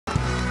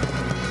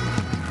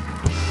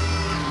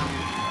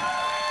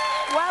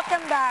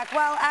back.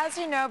 Well, as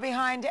you know,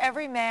 behind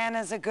every man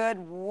is a good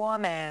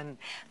woman.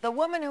 The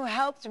woman who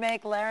helped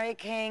make Larry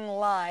King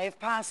Live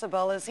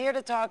possible is here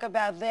to talk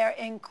about their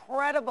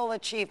incredible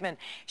achievement.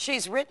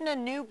 She's written a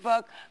new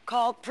book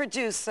called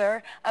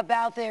Producer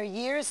about their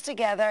years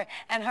together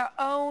and her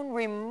own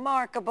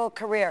remarkable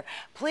career.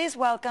 Please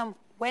welcome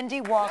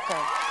Wendy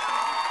Walker.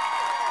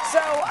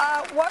 So,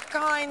 what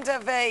kind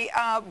of a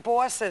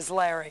boss is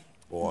Larry?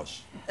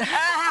 Boss.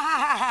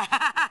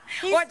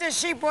 What does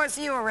she boss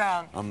you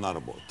around? I'm not a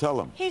boss. Tell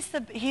him. He's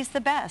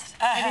the best.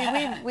 I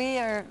mean,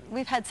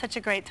 we've had such a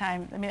great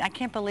time. I mean, I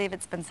can't believe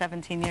it's been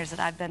 17 years that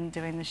I've been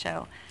doing the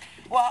show.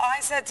 Well, I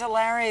said to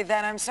Larry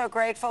that I'm so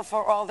grateful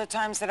for all the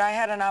times that I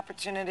had an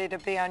opportunity to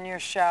be on your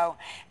show,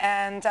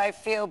 and I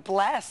feel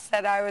blessed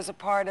that I was a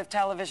part of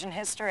television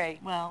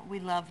history. Well,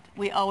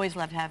 we always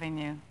loved having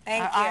you.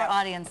 Thank you. Our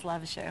audience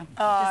loves you.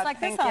 Oh, just like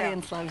this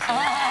audience loves you.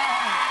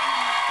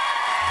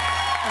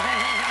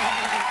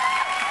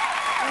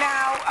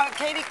 Now,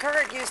 Katie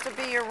Couric used to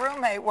be your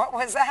roommate. What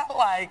was that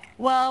like?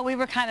 Well, we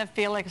were kind of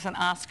feel like it's an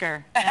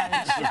Oscar.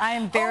 I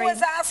am very. Who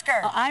was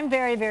Oscar? I'm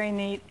very, very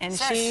neat, and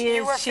so she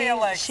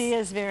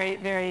is very,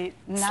 very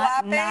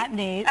not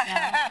neat. No.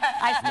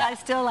 I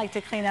still like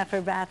to clean up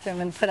her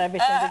bathroom and put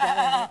everything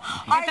together.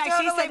 In fact,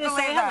 she said to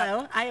say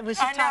hello. I was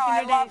just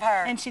talking to her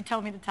today, and she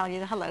told me to tell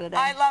you hello today.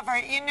 I love her.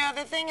 You know,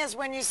 the thing is,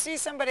 when you see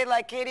somebody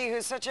like Katie,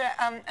 who's such a,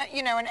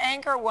 you know, an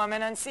anchor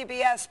woman on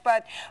CBS,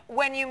 but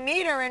when you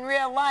meet her in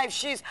real life,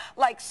 she's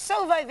like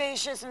so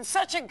vivacious and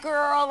such a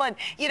girl, and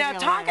you know, really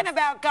talking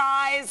about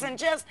guys, and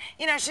just,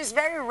 you know, she's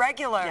very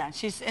regular. Yeah,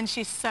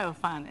 she's so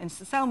fun and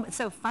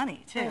so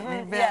funny too.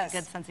 Really Yes.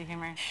 Good sense of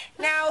humor.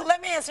 Now,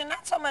 let me ask you,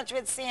 not so much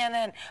with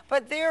CNN,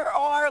 but there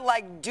are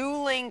like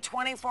dueling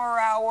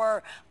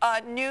 24-hour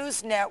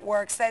news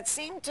networks that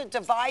seem to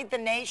divide the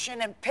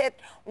nation and pit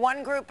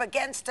one group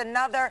against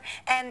another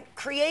and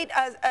create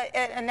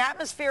an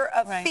atmosphere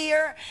of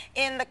fear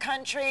in the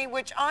country,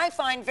 which I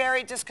find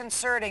very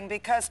disconcerting,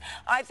 because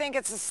I think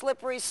it's a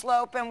slippery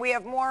slope and we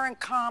have more in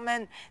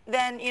common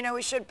than, you know,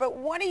 we should. But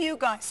what do you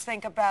guys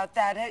think about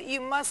that?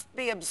 You must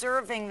be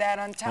observing that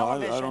on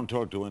television. Well, I don't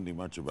talk to Wendy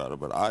much about it,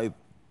 but I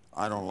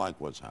don't like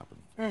what's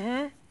happened.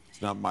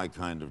 It's not my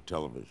kind of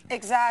television.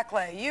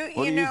 Exactly.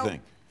 What do you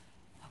think?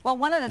 Well,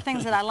 one of the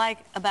things that I like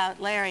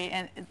about Larry,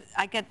 and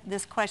I get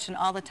this question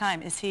all the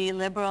time, is he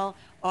liberal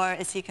or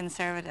is he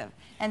conservative?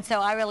 And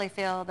so I really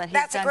feel that he's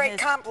That's a great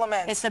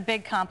compliment. It's a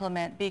big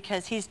compliment,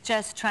 because he's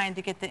just trying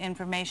to get the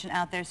information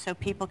out there so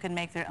people can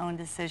make their own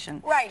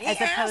decision. Right. He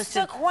asks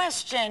a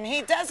question.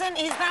 He's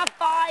not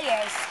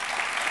biased.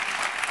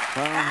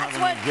 That's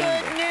what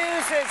good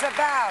news is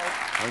about.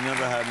 I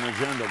never had an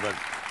agenda, but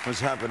what's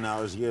happened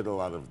now is you get a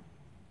lot of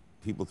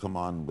people come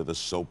on with a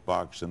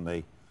soapbox, and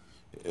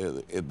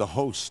the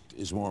host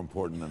is more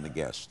important than the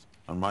guest.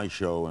 On my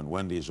show, and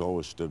Wendy has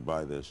always stood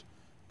by this,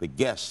 the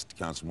guest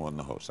counts more than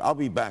the host. I'll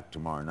be back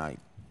tomorrow night,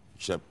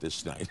 except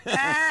this night.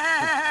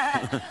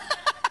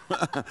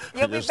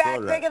 You'll be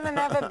back bigger than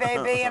ever,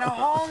 baby, in a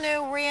whole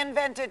new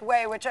reinvented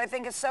way, which I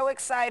think is so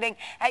exciting.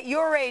 At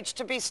your age,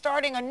 to be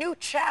starting a new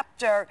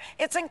chapter,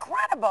 it's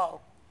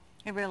incredible.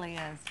 It really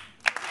is.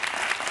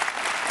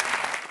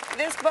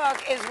 This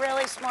book is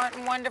really smart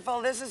and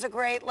wonderful. This is a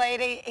great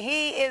lady.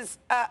 He is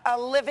a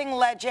living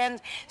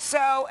legend.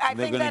 So I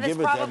think that is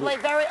probably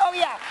very... Oh,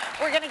 yeah.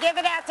 We're going to give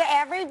it out to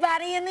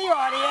everybody in the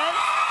audience.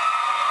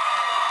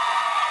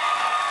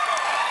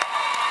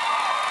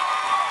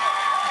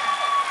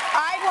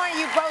 I want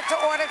you both to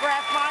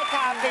autograph my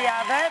copy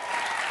of it.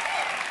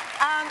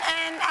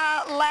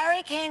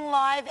 Larry King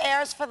Live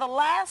airs for the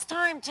last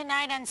time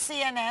tonight on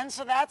CNN,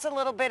 so that's a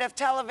little bit of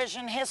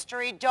television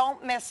history.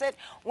 Don't miss it.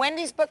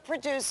 Wendy's book,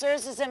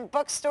 Producers, is in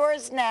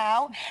bookstores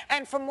now.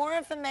 And for more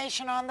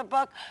information on the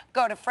book,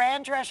 go to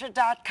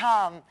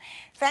frandrescher.com.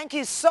 Thank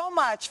you so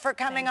much for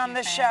coming on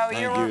the show.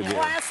 You're a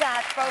class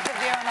act, both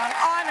of you, and I'm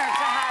honored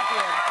to have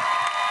you.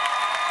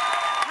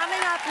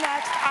 Coming up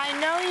next, I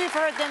know you've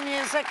heard the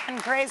music in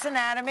Grey's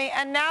Anatomy,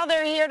 and now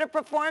they're here to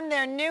perform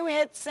their new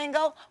hit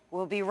single.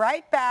 We'll be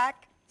right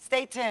back.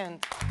 Stay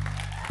tuned.